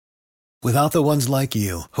Without the ones like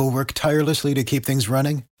you, who work tirelessly to keep things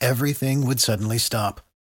running, everything would suddenly stop.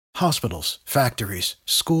 Hospitals, factories,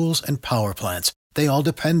 schools, and power plants, they all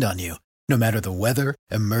depend on you. No matter the weather,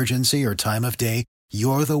 emergency, or time of day,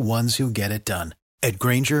 you're the ones who get it done. At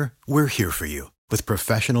Grainger, we're here for you with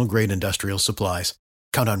professional-grade industrial supplies.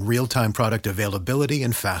 Count on real-time product availability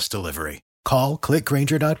and fast delivery. Call, click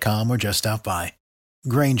Grainger.com, or just stop by.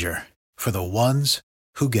 Grainger, for the ones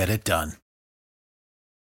who get it done.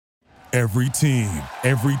 Every team,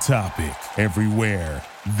 every topic, everywhere.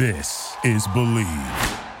 This is Believe.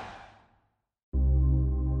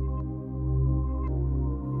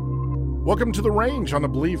 Welcome to The Range on the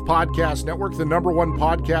Believe Podcast Network, the #1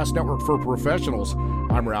 podcast network for professionals.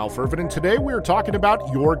 I'm Ralph Irvin, and today we are talking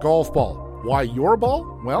about your golf ball. Why your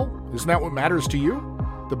ball? Well, isn't that what matters to you?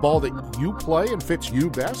 The ball that you play and fits you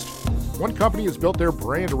best? One company has built their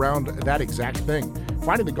brand around that exact thing,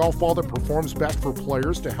 finding the golf ball that performs best for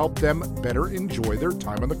players to help them better enjoy their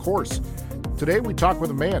time on the course. Today we talk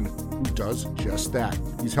with a man who does just that.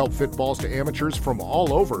 He's helped fit balls to amateurs from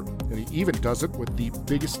all over, and he even does it with the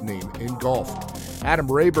biggest name in golf. Adam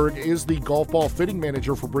Rayberg is the golf ball fitting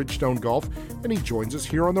manager for Bridgestone Golf, and he joins us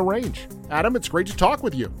here on The Range. Adam, it's great to talk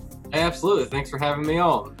with you. Absolutely. Thanks for having me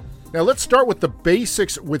on. Now let's start with the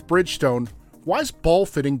basics with Bridgestone. Why has ball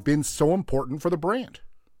fitting been so important for the brand?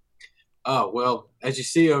 Oh, well, as you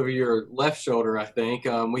see over your left shoulder, I think,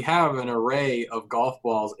 we have an array of golf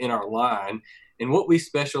balls in our line. And what we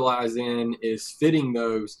specialize in is fitting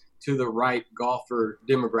those to the right golfer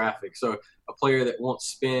demographic. So a player that won't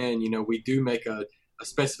spin, we do make a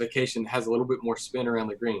specification that has a little bit more spin around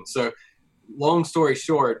the green. So long story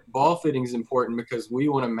short, ball fitting is important because we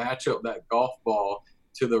want to match up that golf ball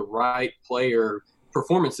to the right player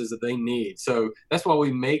performances that they need. So that's why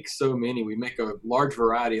we make so many. We make a large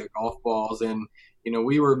variety of golf balls, and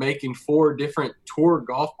we were making 4 different tour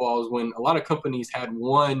golf balls when a lot of companies had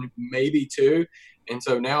 1, maybe 2, and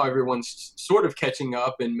so now everyone's sort of catching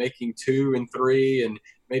up and making 2 and 3 and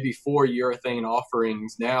maybe 4 urethane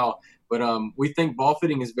offerings now. But we think ball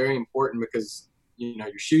fitting is very important because your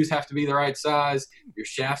shoes have to be the right size, your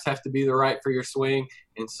shafts have to be the right for your swing,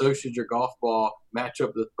 and so should your golf ball match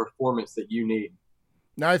up the performance that you need.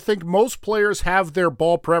 Now, I think most players have their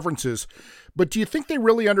ball preferences, but do you think they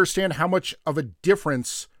really understand how much of a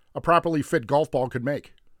difference a properly fit golf ball could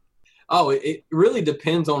make? Oh, it really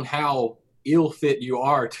depends on how ill-fit you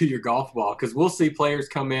are to your golf ball, because we'll see players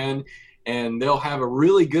come in and they'll have a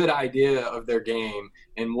really good idea of their game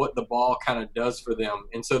and what the ball kind of does for them.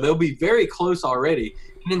 And so they'll be very close already.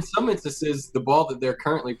 And in some instances, the ball that they're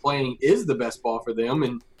currently playing is the best ball for them,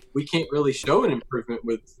 and we can't really show an improvement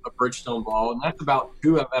with a Bridgestone ball, and that's about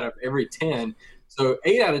 2 out of every 10. So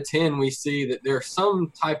 8 out of 10, we see that there's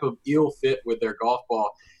some type of ill fit with their golf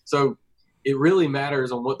ball. So it really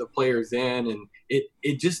matters on what the player's in, and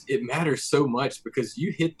it matters so much because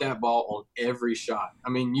you hit that ball on every shot. I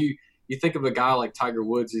mean, you think of a guy like Tiger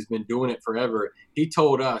Woods who's been doing it forever. He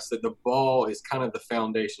told us that the ball is kind of the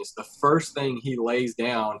foundation. It's the first thing he lays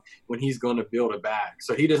down when he's going to build a bag.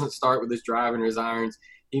 So he doesn't start with his drive and his irons.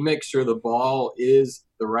 He makes sure the ball is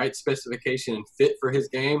the right specification and fit for his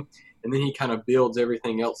game, and then he kind of builds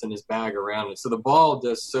everything else in his bag around it. So the ball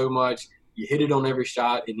does so much. You hit it on every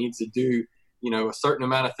shot. It needs to do, a certain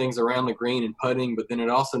amount of things around the green and putting, but then it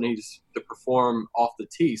also needs to perform off the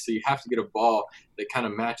tee. So you have to get a ball that kind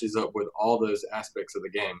of matches up with all those aspects of the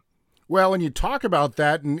game. Well, and you talk about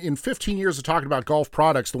that, and in 15 years of talking about golf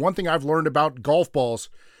products, the one thing I've learned about golf balls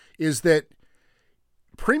is that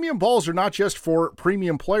premium balls are not just for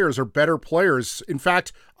premium players or better players. In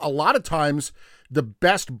fact, a lot of times the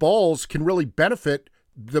best balls can really benefit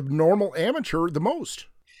the normal amateur the most.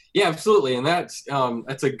 Yeah, absolutely. And that's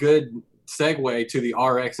a good segue to the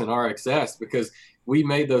RX and RXS, because we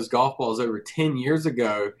made those golf balls over 10 years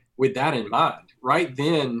ago with that in mind. Right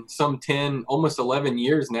then, some 10, almost 11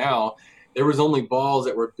 years now, there was only balls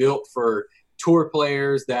that were built for tour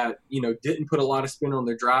players that, didn't put a lot of spin on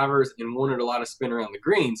their drivers and wanted a lot of spin around the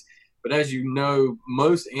greens. But as you know,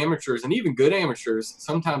 most amateurs and even good amateurs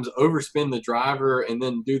sometimes overspin the driver and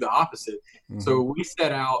then do the opposite. Mm-hmm. So we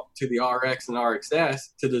set out to the RX and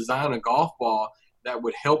RXS to design a golf ball that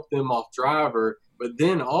would help them off driver, but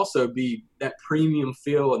then also be that premium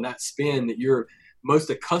feel and that spin that you're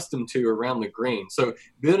most accustomed to around the green. So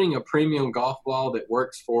building a premium golf ball that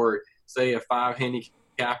works for, say, a 5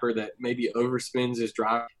 handicapper that maybe overspins his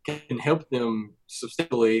drive can help them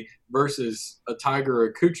substantially versus a Tiger or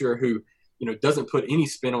a Kuchar who, doesn't put any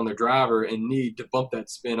spin on their driver and need to bump that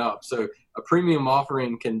spin up. So a premium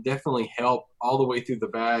offering can definitely help all the way through the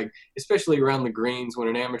bag, especially around the greens when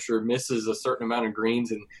an amateur misses a certain amount of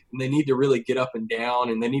greens and they need to really get up and down,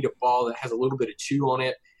 and they need a ball that has a little bit of chew on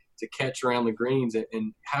it to catch around the greens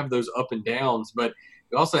and have those up and downs. But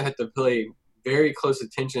you also have to pay very close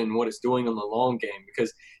attention in what it's doing on the long game,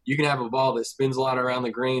 because you can have a ball that spins a lot around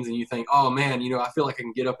the greens and you think, oh man, I feel like I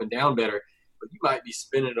can get up and down better. But you might be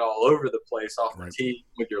spinning it all over the place off the tee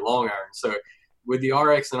with your long iron. So with the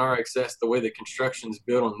RX and RXS, the way the construction's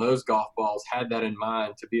built on those golf balls had that in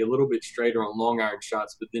mind, to be a little bit straighter on long iron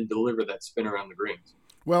shots, but then deliver that spin around the greens.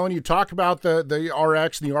 Well, and you talk about the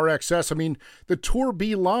RX and the RXS. I mean, the Tour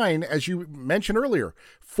B line, as you mentioned earlier,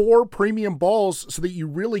 4 premium balls so that you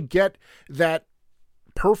really get that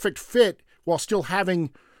perfect fit while still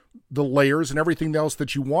having the layers and everything else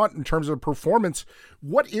that you want in terms of performance.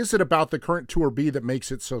 What is it about the current Tour B that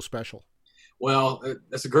makes it so special? Well,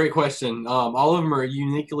 that's a great question. All of them are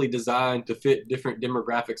uniquely designed to fit different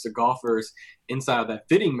demographics of golfers inside of that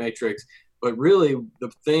fitting matrix. But really,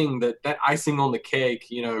 the thing that icing on the cake,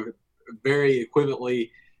 very equivalently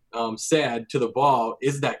said to the ball,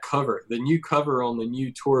 is that cover. The new cover on the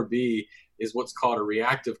new Tour B is what's called a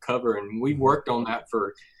reactive cover. And we worked on that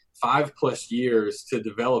for 5+ years to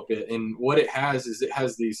develop it. And what it has is it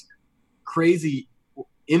has these crazy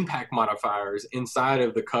impact modifiers inside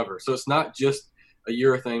of the cover. So it's not just a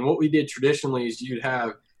urethane. What we did traditionally is you'd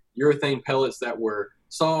have urethane pellets that were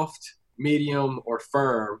soft, medium, or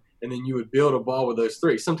firm, and then you would build a ball with those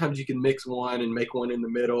 3. Sometimes you can mix one and make one in the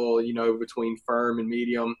middle, between firm and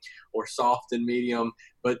medium or soft and medium.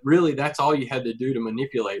 But really, that's all you had to do to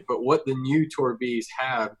manipulate. But what the new Tour Bs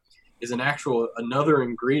have is another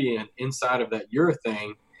ingredient inside of that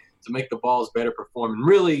urethane to make the balls better perform. And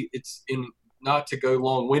really, not to go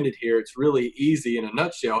long-winded here, it's really easy in a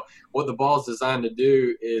nutshell. What the ball is designed to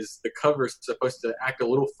do is the cover is supposed to act a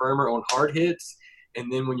little firmer on hard hits,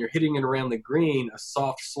 and then when you're hitting it around the green, a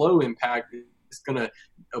soft, slow impact is going to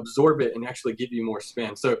absorb it and actually give you more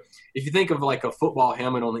spin. So if you think of like a football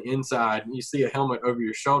helmet on the inside, and you see a helmet over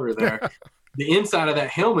your shoulder there, the inside of that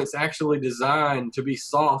helmet's actually designed to be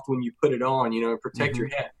soft when you put it on, and protect your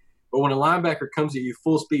head. But when a linebacker comes at you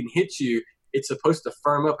full speed and hits you, it's supposed to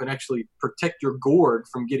firm up and actually protect your gourd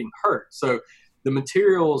from getting hurt. So the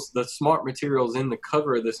materials, the smart materials in the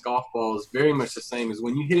cover of this golf ball is very much the same as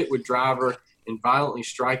when you hit it with driver and violently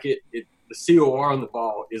strike it, the COR on the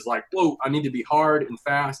ball is like, whoa, I need to be hard and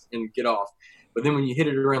fast and get off. But then when you hit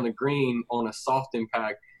it around the green on a soft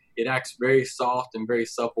impact, it acts very soft and very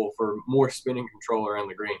supple for more spinning control around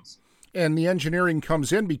the greens. And the engineering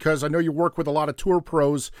comes in because I know you work with a lot of tour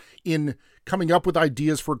pros in coming up with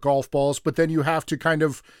ideas for golf balls, but then you have to kind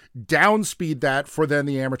of downspeed that for then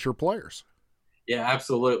the amateur players. Yeah,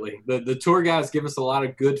 absolutely. The tour guys give us a lot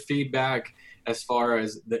of good feedback as far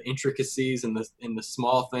as the intricacies and the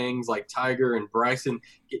small things, like Tiger and Bryson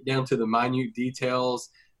get down to the minute details.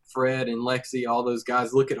 Fred and Lexi, all those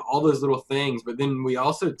guys look at all those little things, but then we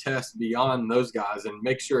also test beyond those guys and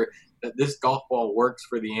make sure that this golf ball works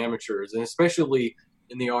for the amateurs, and especially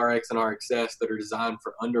in the RX and RXS that are designed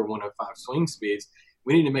for under 105 swing speeds.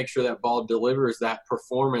 We need to make sure that ball delivers that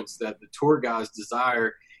performance that the tour guys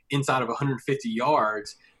desire inside of 150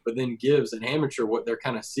 yards, but then gives an amateur what they're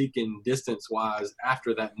kind of seeking distance-wise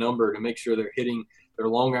after that number to make sure they're hitting their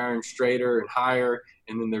long iron straighter and higher,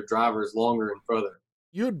 and then their drivers longer and further.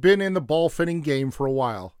 You had been in the ball fitting game for a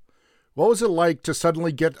while. What was it like to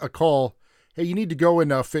suddenly get a call, hey, you need to go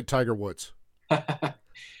and fit Tiger Woods?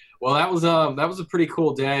 Well, that was a pretty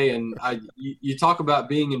cool day, and you talk about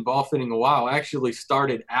being in ball fitting a while. I actually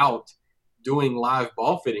started out doing live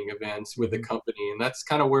ball fitting events with the company, and that's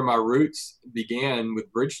kind of where my roots began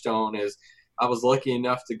with Bridgestone. Is I was lucky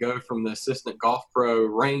enough to go from the assistant golf pro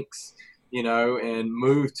ranks, and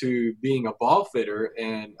move to being a ball fitter,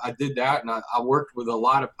 and I did that, and I worked with a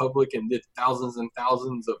lot of public and did thousands and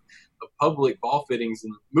thousands of public ball fittings,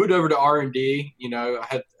 and moved over to R&D. I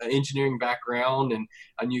had an engineering background and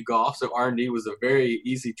I knew golf, so R&D was a very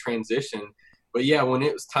easy transition. But yeah, when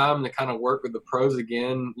it was time to kind of work with the pros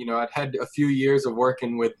again, I'd had a few years of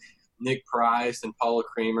working with Nick Price and Paula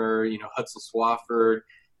Creamer, Hudson Swafford,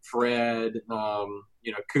 Fred,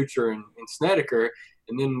 Kuchar and Snedeker.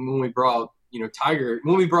 And then when we brought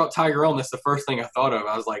Tiger on, that's the first thing I thought of.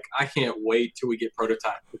 I was like, I can't wait till we get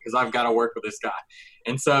prototype because I've got to work with this guy.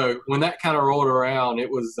 And so when that kind of rolled around, it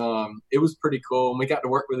was pretty cool. And we got to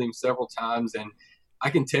work with him several times. And I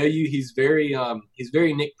can tell you, he's very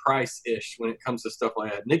Nick Price-ish when it comes to stuff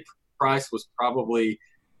like that. Nick Price was probably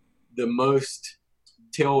the most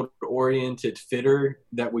detailed-oriented fitter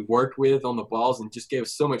that we worked with on the balls and just gave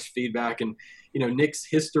us so much feedback. And, Nick's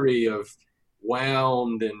history of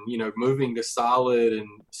wound and, moving to solid and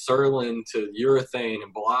Surlyn to urethane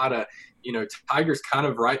and Balata, Tiger's kind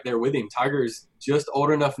of right there with him. Tiger's just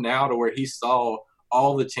old enough now to where he saw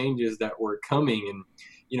all the changes that were coming.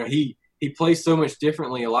 And, he plays so much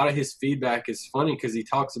differently. A lot of his feedback is funny because he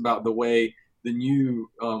talks about the way the new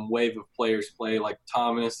wave of players play, like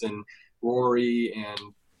Thomas and Rory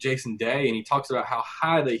and Jason Day, and he talks about how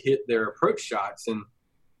high they hit their approach shots. And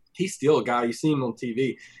he's still a guy, you see him on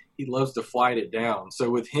TV, he loves to flight it down.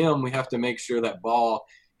 So with him, we have to make sure that ball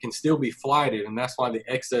can still be flighted, and that's why the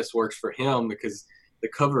XS works for him, because the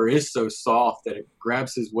cover is so soft that it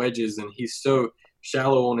grabs his wedges, and he's so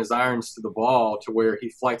shallow on his irons to the ball to where he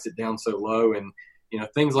flights it down so low. And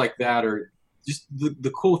things like that are just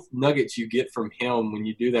the cool nuggets you get from him when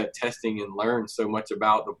you do that testing and learn so much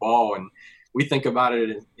about the ball. And we think about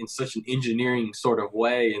it in such an engineering sort of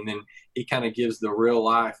way, and then he kind of gives the real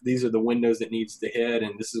life. These are the windows it needs to hit,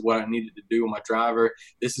 and this is what I needed to do with my driver.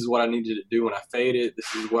 This is what I needed to do when I fade it.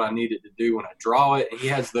 This is what I needed to do when I draw it. And he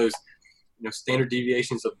has those standard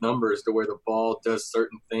deviations of numbers to where the ball does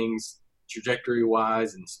certain things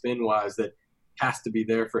trajectory-wise and spin-wise that has to be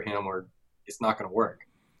there for him or it's not going to work.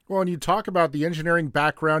 Well, and you talk about the engineering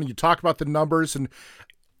background, you talk about the numbers, and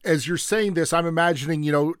as you're saying this, I'm imagining,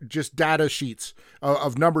 just data sheets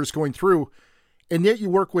of numbers going through, and yet you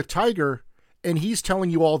work with Tiger, and he's telling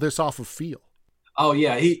you all this off of feel. Oh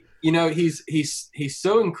yeah, he's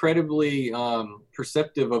so incredibly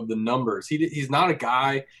perceptive of the numbers. He's not a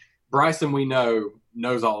guy. Bryson, we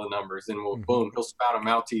knows all the numbers, and boom, he'll spout them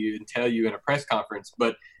out to you and tell you in a press conference.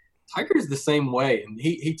 But Tiger's the same way, and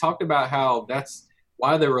he talked about how that's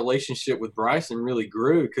why their relationship with Bryson really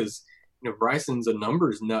grew, because Bryson's a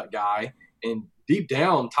numbers nut guy, and deep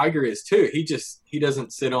down Tiger is too. He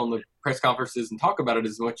doesn't sit on the press conferences and talk about it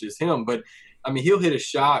as much as him, but I mean, he'll hit a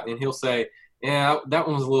shot and he'll say, yeah, that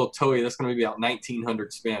one was a little toey, that's going to be about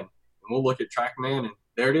 1900 spin, and we'll look at TrackMan and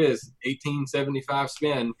there it is, 1875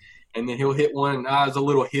 spin. And then he'll hit one, it's a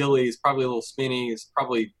little hilly, it's probably a little spinny, it's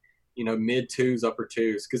probably mid twos, upper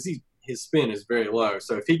twos, because his spin is very low.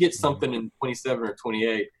 So if he gets something in 27 or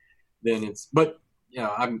 28, then it's. But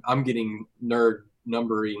I'm getting nerd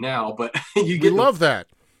numbery now, but we love that.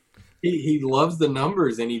 He loves the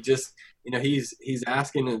numbers, and he just he's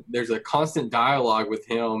asking. There's a constant dialogue with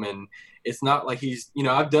him, and it's not like he's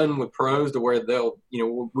I've done with pros to where they'll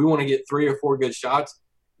we want to get 3 or 4 good shots,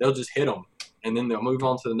 they'll just hit them, and then they'll move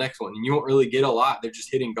on to the next one, and you won't really get a lot. They're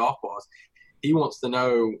just hitting golf balls. He wants to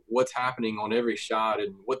know what's happening on every shot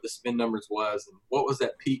and what the spin numbers was and what was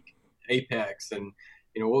that peak apex and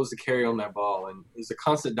what was the carry on that ball. And it's a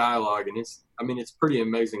constant dialogue, and it's pretty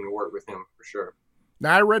amazing to work with him for sure.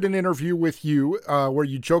 Now, I read an interview with you where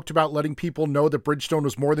you joked about letting people know that Bridgestone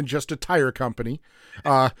was more than just a tire company.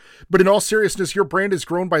 But in all seriousness, your brand has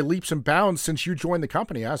grown by leaps and bounds since you joined the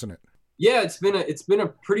company, hasn't it? Yeah, it's been a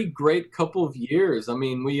pretty great couple of years. I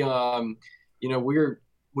mean, we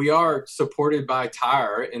are supported by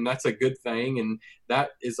Tire, and that's a good thing. And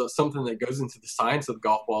that is something that goes into the science of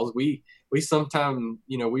golf balls. We sometimes,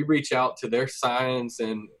 we reach out to their science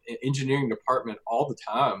and engineering department all the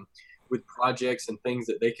time with projects and things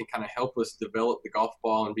that they can kind of help us develop the golf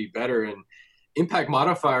ball and be better. And impact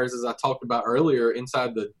modifiers, as I talked about earlier,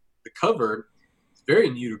 inside the cover, it's very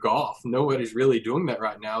new to golf. Nobody's really doing that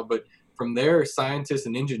right now, but from their scientists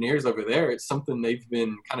and engineers over there, it's something they've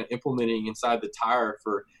been kind of implementing inside the tire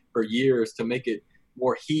for years to make it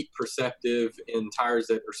more heat perceptive in tires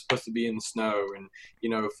that are supposed to be in the snow. And,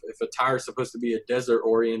 if a tire is supposed to be a desert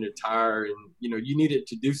oriented tire, and, you need it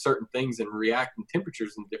to do certain things and react in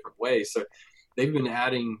temperatures in different ways. So they've been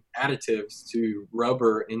adding additives to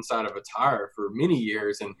rubber inside of a tire for many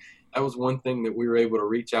years. And that was one thing that we were able to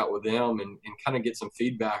reach out with them and kind of get some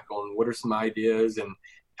feedback on what are some ideas and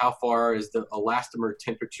how far is the elastomer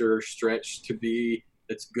temperature stretch to be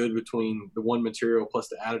that's good between the one material plus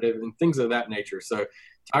the additive and things of that nature. So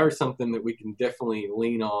tire is something that we can definitely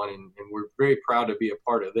lean on, and we're very proud to be a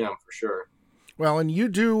part of them for sure. Well, and you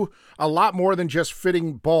do a lot more than just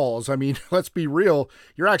fitting balls. I mean, let's be real.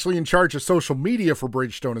 You're actually in charge of social media for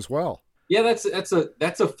Bridgestone as well. Yeah, that's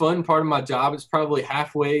a fun part of my job. It's probably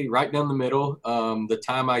halfway, right down the middle. The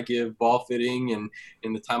time I give ball fitting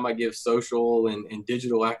and the time I give social and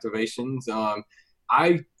digital activations.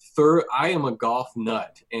 I am a golf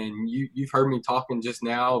nut, and you've heard me talking just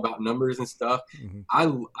now about numbers and stuff.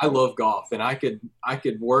 Mm-hmm. I love golf, and I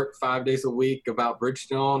could work 5 days a week about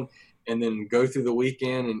Bridgestone and then go through the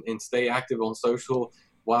weekend and stay active on social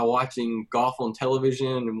while watching golf on television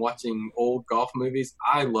and watching old golf movies.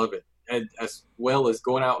 I love it. as well as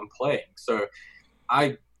going out and playing. So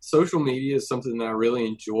social media is something that I really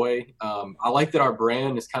enjoy. I like that our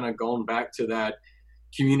brand has kind of gone back to that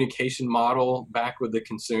communication model back with the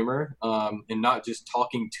consumer, and not just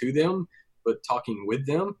talking to them, but talking with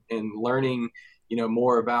them and learning,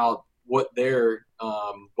 more about what their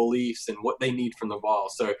beliefs and what they need from the ball.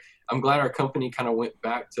 So I'm glad our company kind of went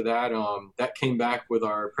back to that. That came back with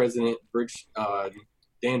our president,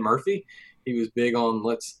 Dan Murphy. He was big on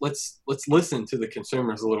let's listen to the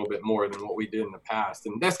consumers a little bit more than what we did in the past.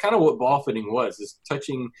 And that's kind of what ball fitting was, is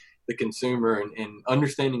touching the consumer and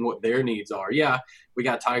understanding what their needs are. Yeah, we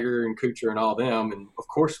got Tiger and Kuchar and all them, and of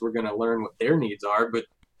course we're going to learn what their needs are, but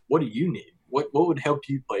what do you need? What would help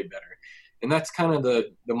you play better? And that's kind of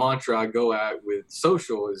the mantra I go at with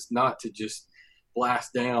social, is not to just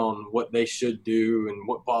blast down what they should do and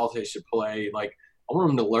what balls they should play. Like, I want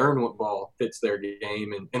them to learn what ball fits their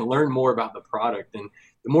game and learn more about the product. And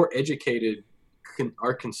the more educated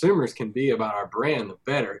our consumers can be about our brand, the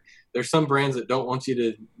better. There's some brands that don't want you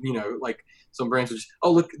to, like some brands are just,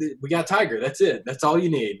 oh, look, we got Tiger. That's it. That's all you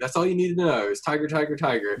need. That's all you need to know is Tiger, Tiger,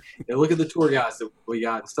 Tiger. And look at the tour guys that we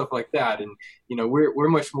got and stuff like that. And, we're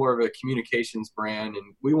much more of a communications brand,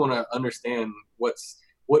 and we want to understand what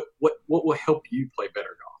will help you play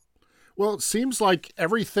better golf. Well, it seems like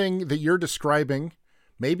everything that you're describing,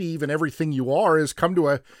 maybe even everything you are, has come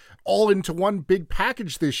to all into one big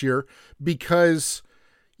package this year, because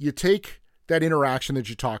you take that interaction that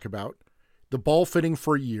you talk about, the ball fitting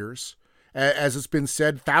for years, as it's been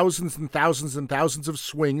said, thousands and thousands and thousands of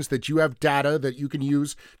swings that you have data that you can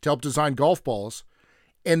use to help design golf balls.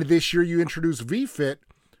 And this year you introduce VFit,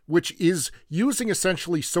 which is using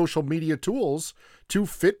essentially social media tools to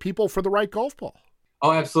fit people for the right golf ball.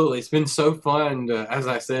 Oh, absolutely. It's been so fun to, as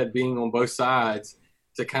I said, being on both sides,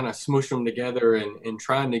 to kind of smush them together and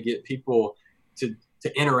trying to get people to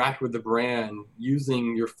interact with the brand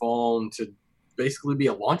using your phone to basically be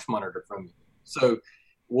a launch monitor from you. So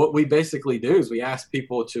what we basically do is we ask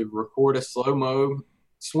people to record a slow-mo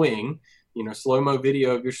swing, slow-mo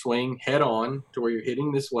video of your swing head on to where you're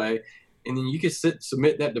hitting this way. And then you can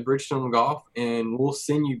submit that to Bridgestone Golf, and we'll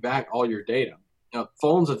send you back all your data. Now,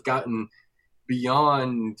 phones have gotten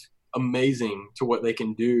beyond amazing to what they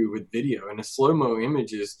can do with video, and the slow-mo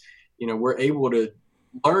images, we're able to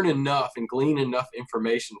learn enough and glean enough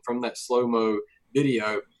information from that slow-mo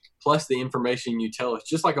video, plus the information you tell us,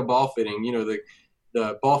 just like a ball fitting.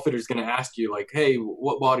 The ball fitter is going to ask you, like, hey,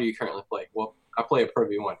 what ball do you currently play? Well, I play a Pro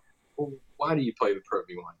V1. Well, why do you play the Pro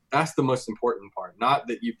V1? That's the most important part. Not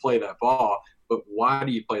that you play that ball, but why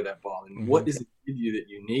do you play that ball? And what does it give you that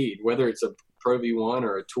you need, whether it's a Pro V1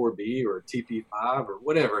 or a Tour B or a TP5 or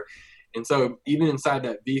whatever. And so even inside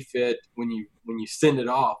that VFit, when you send it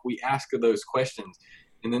off, we ask those questions.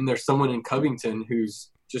 And then there's someone in Covington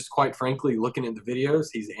who's just quite frankly looking at the videos.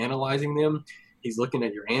 He's analyzing them. He's looking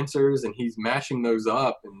at your answers, and he's mashing those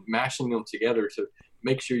up and mashing them together to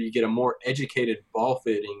make sure you get a more educated ball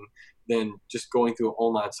fitting than just going through an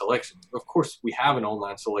online selection. Of course, we have an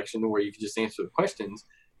online selection where you can just answer the questions.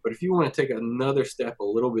 But if you want to take another step a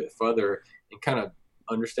little bit further and kind of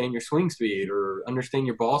understand your swing speed or understand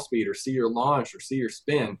your ball speed or see your launch or see your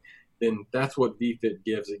spin, then that's what VFit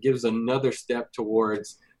gives. It gives another step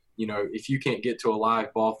towards, if you can't get to a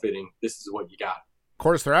live ball fitting, this is what you got. Of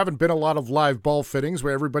course, there haven't been a lot of live ball fittings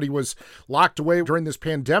where everybody was locked away during this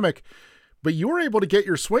pandemic, but you were able to get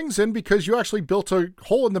your swings in because you actually built a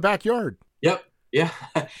hole in the backyard. Yep. Yeah.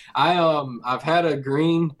 I've had a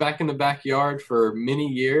green back in the backyard for many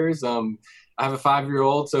years. I have a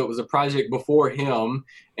 5-year-old, so it was a project before him,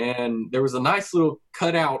 and there was a nice little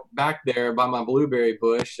cutout back there by my blueberry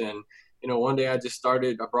bush. And, one day I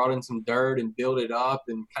brought in some dirt and built it up,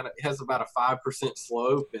 and it has about a 5%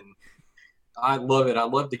 slope, and I love it. I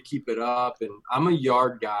love to keep it up, and I'm a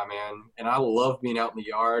yard guy, man, and I love being out in the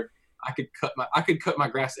yard. I could cut my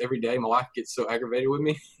grass every day. My wife gets so aggravated with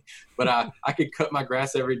me, but I could cut my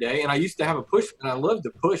grass every day. And I used to have a push, and I love to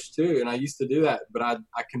push too. And I used to do that, but I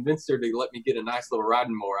convinced her to let me get a nice little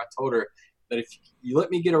riding mower. I told her that if you let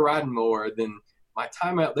me get a riding mower, then my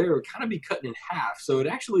time out there would kind of be cutting in half. So it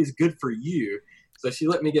actually is good for you. So she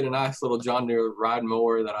let me get a nice little John Deere riding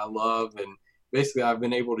mower that I love. And basically I've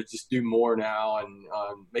been able to just do more now and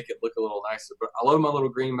make it look a little nicer. But I love my little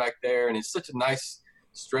green back there, and it's such a nice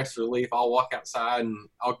stress relief. I'll walk outside and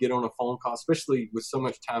I'll get on a phone call, especially with so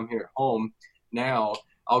much time here at home now.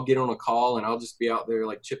 I'll get on a call and I'll just be out there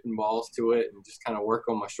like chipping balls to it and just kind of work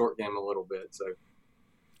on my short game a little bit. So,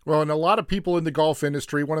 well, and a lot of people in the golf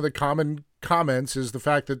industry, one of the common comments is the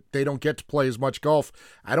fact that they don't get to play as much golf.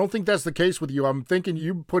 I don't think that's the case with you. I'm thinking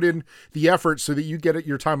you put in the effort so that you get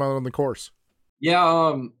your time out on the course.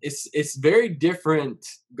 Yeah, it's very different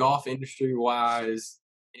golf industry wise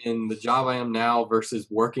in the job I am now versus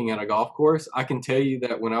working at a golf course. I can tell you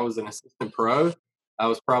that when I was an assistant pro, I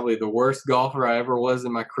was probably the worst golfer I ever was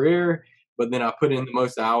in my career. But then I put in the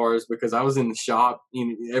most hours because I was in the shop.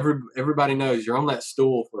 Everybody knows you're on that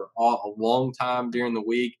stool for a long time during the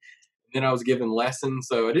week. And then I was given lessons,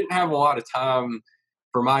 so I didn't have a lot of time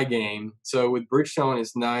for my game. So with Bridgestone,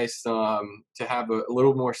 it's nice to have a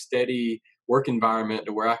little more steady work environment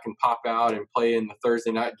to where I can pop out and play in the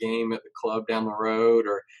Thursday night game at the club down the road,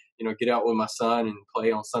 or get out with my son and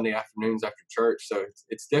play on Sunday afternoons after church. So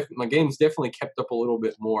it's my game's definitely kept up a little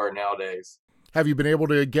bit more nowadays. Have you been able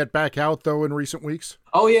to get back out, though, in recent weeks?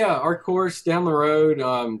 Oh, yeah. Our course down the road,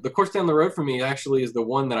 the course down the road for me actually is the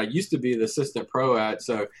one that I used to be the assistant pro at.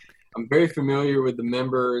 So I'm very familiar with the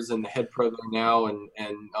members and the head pro there now. And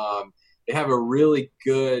they have a really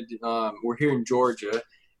good, we're here in Georgia,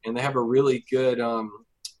 and they have a really good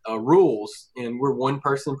rules. And we're one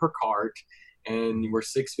person per cart, and we're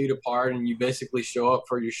 6 feet apart. And you basically show up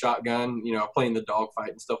for your shotgun, playing the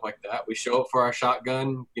dogfight and stuff like that. We show up for our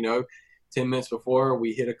shotgun, 10 minutes before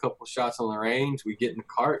we hit a couple shots on the range. We get in the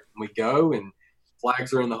cart and we go, and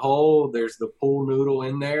flags are in the hole. There's the pool noodle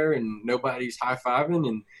in there, and nobody's high-fiving.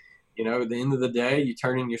 And, at the end of the day, you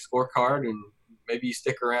turn in your scorecard, and maybe you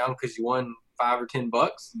stick around because you won $5 or $10.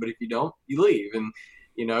 But if you don't, you leave. And,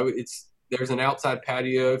 there's an outside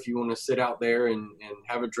patio if you want to sit out there and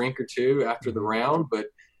have a drink or two after the round. But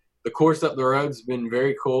the course up the road's been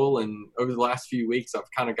very cool. And over the last few weeks, I've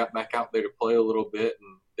kind of got back out there to play a little bit,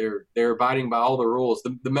 and they're abiding by all the rules.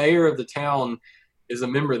 The mayor of the town is a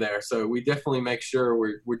member there, so we definitely make sure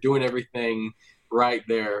we're doing everything right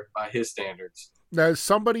there by his standards. Now, as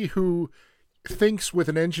somebody who thinks with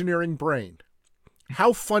an engineering brain,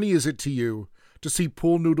 how funny is it to you to see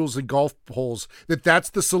pool noodles and golf holes, that's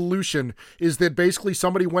the solution, is that basically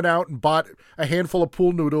somebody went out and bought a handful of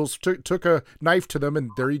pool noodles, took a knife to them, and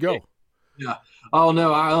there you go. Yeah. Oh,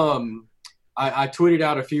 no, I tweeted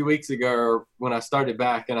out a few weeks ago when I started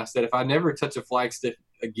back, and I said, if I never touch a flag stick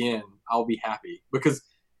again, I'll be happy, because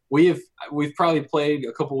we've probably played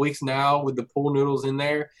a couple weeks now with the pool noodles in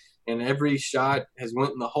there, and every shot has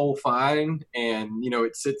went in the hole fine, and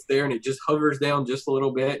it sits there and it just hovers down just a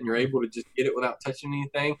little bit, and you're able to just get it without touching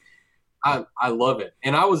anything. I love it.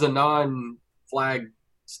 And I was a non-flag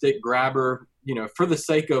stick grabber, for the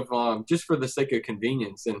sake of just for the sake of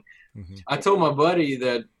convenience. And I told my buddy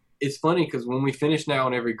that it's funny because when we finish now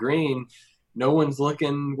on every green, no one's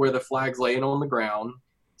looking where the flag's laying on the ground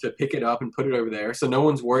to pick it up and put it over there. So no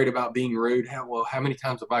one's worried about being rude. How many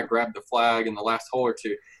times have I grabbed the flag in the last hole or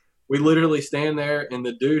two? We literally stand there, and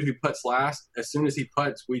the dude who putts last, as soon as he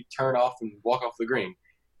putts, we turn off and walk off the green.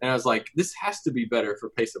 And I was like, this has to be better for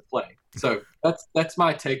pace of play. So that's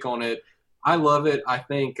my take on it. I love it. I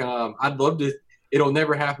think I'd love to – it'll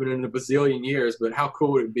never happen in a bazillion years, but how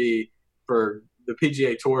cool would it be for the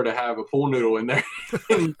PGA Tour to have a pool noodle in there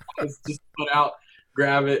and just put out,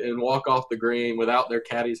 grab it, and walk off the green without their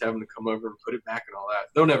caddies having to come over and put it back and all that.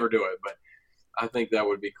 They'll never do it, but I think that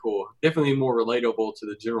would be cool. Definitely more relatable to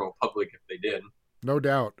the general public if they did. No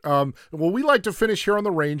doubt. Well, we like to finish here on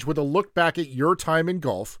the range with a look back at your time in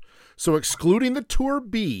golf. So excluding the Tour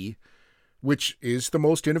B, which is the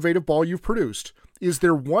most innovative ball you've produced, is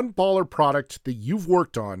there one ball or product that you've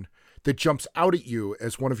worked on that jumps out at you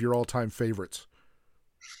as one of your all-time favorites?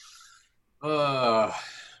 Well,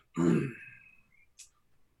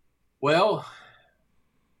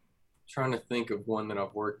 trying to think of one that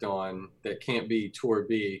I've worked on that can't be Tour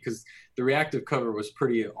B, because the reactive cover was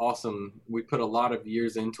pretty awesome. We put a lot of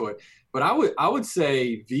years into it, but I would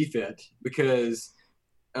say VFit, because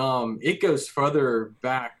it goes further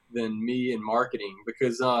back than me in marketing,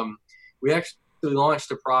 because we actually launched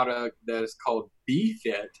a product that is called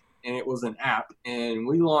BFit, and it was an app, and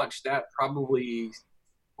we launched that probably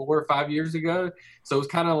 4 or 5 years ago. So it was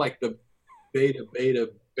kind of like the beta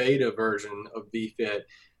version of BFit.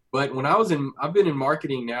 But when I've been in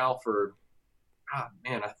marketing now for,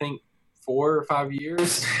 I think 4 or 5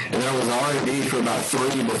 years, and I was R&D for about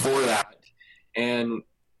 3 before that. And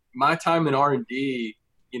my time in R&D,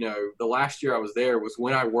 the last year I was there was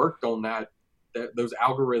when I worked on those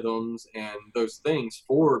algorithms and those things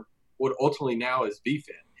for what ultimately now is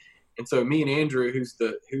VFit. And so me and Andrew, who's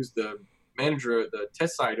the manager at the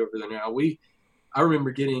test site over there now, I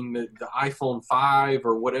remember getting the iPhone 5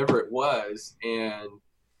 or whatever it was, and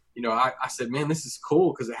I said, man, this is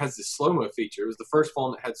cool because it has this slow-mo feature. It was the first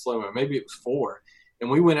phone that had slow-mo. Maybe it was 4. And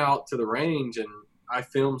we went out to the range, and I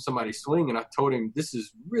filmed somebody swing, and I told him, this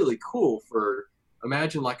is really cool for,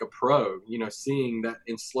 imagine like a pro, seeing that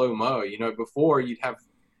in slow-mo. Before you'd have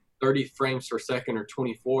 30 frames per second or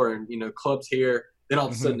 24, and, clubs here, then all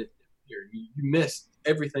of a sudden you missed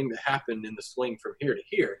everything that happened in the swing from here to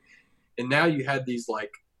here. And now you had these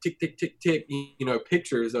like tick, tick, tick, tick,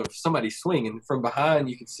 pictures of somebody swinging from behind.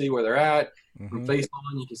 You can see where they're at. From face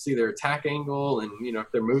on, you can see their attack angle and,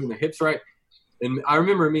 if they're moving their hips right. And I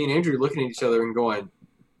remember me and Andrew looking at each other and going,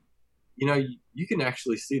 you can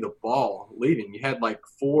actually see the ball leaving. You had like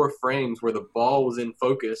 4 frames where the ball was in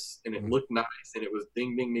focus and it looked nice and it was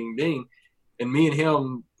ding, ding, ding, ding. And me and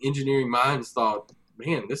him, engineering minds, thought,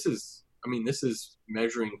 man, this is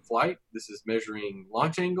measuring flight. This is measuring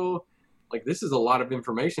launch angle. Like, this is a lot of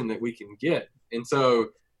information that we can get. And so,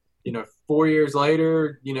 4 years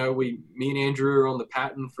later, me and Andrew are on the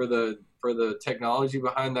patent for the technology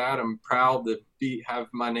behind that. I'm proud to have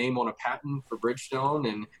my name on a patent for Bridgestone,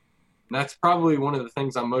 and that's probably one of the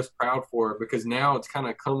things I'm most proud for, because now it's kind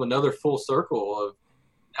of come another full circle of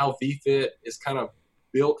now VFit is kind of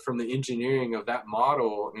built from the engineering of that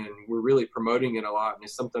model, and we're really promoting it a lot, and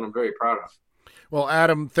it's something I'm very proud of. Well,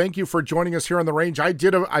 Adam, thank you for joining us here on The Range. I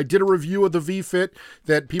did a review of the VFit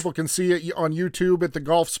that people can see it on YouTube at the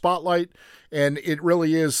Golf Spotlight, and it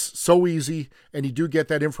really is so easy, and you do get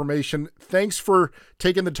that information. Thanks for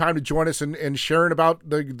taking the time to join us and sharing about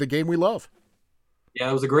the game we love. Yeah,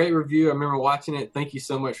 it was a great review. I remember watching it. Thank you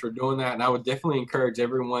so much for doing that, and I would definitely encourage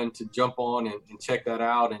everyone to jump on and check that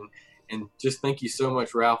out, and just thank you so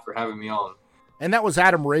much, Ralph, for having me on. And that was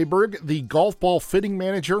Adam Rayberg, the golf ball fitting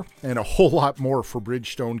manager, and a whole lot more for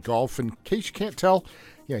Bridgestone Golf. In case you can't tell,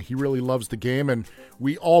 yeah, he really loves the game, and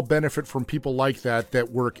we all benefit from people like that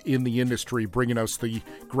work in the industry, bringing us the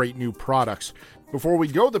great new products. Before we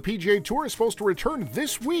go, the PGA Tour is supposed to return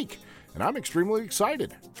this week, and I'm extremely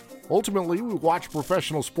excited. Ultimately, we watch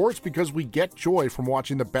professional sports because we get joy from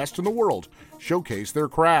watching the best in the world showcase their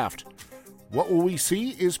craft. What will we see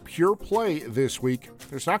is pure play this week.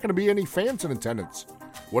 There's not going to be any fans in attendance.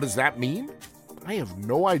 What does that mean? I have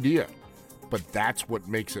no idea, but that's what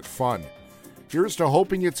makes it fun. Here's to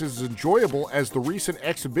hoping it's as enjoyable as the recent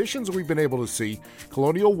exhibitions we've been able to see.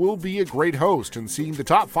 Colonial will be a great host, and seeing the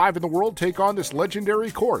top 5 in the world take on this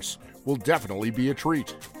legendary course will definitely be a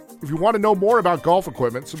treat. If you want to know more about golf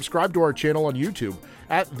equipment, subscribe to our channel on YouTube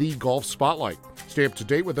at The Golf Spotlight. Stay up to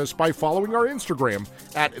date with us by following our Instagram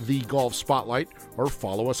at The Golf Spotlight, or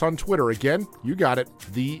follow us on Twitter. Again, you got it,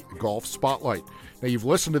 The Golf Spotlight. Now, you've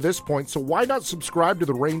listened to this point, so why not subscribe to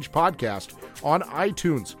The Range podcast on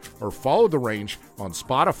iTunes or follow The Range on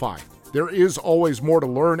Spotify? There is always more to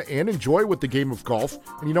learn and enjoy with the game of golf,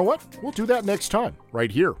 and you know what? We'll do that next time,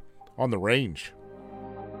 right here on The Range.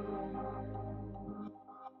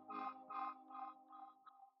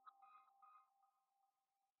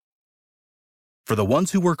 For the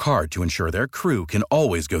ones who work hard to ensure their crew can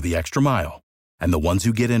always go the extra mile, and the ones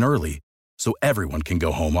who get in early so everyone can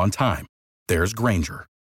go home on time, there's Grainger,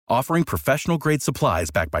 offering professional-grade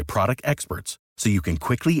supplies backed by product experts so you can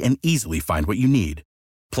quickly and easily find what you need.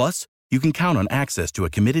 Plus, you can count on access to a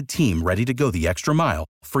committed team ready to go the extra mile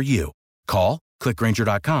for you. Call, click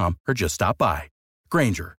Grainger.com, or just stop by.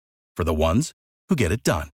 Grainger, for the ones who get it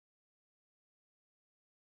done.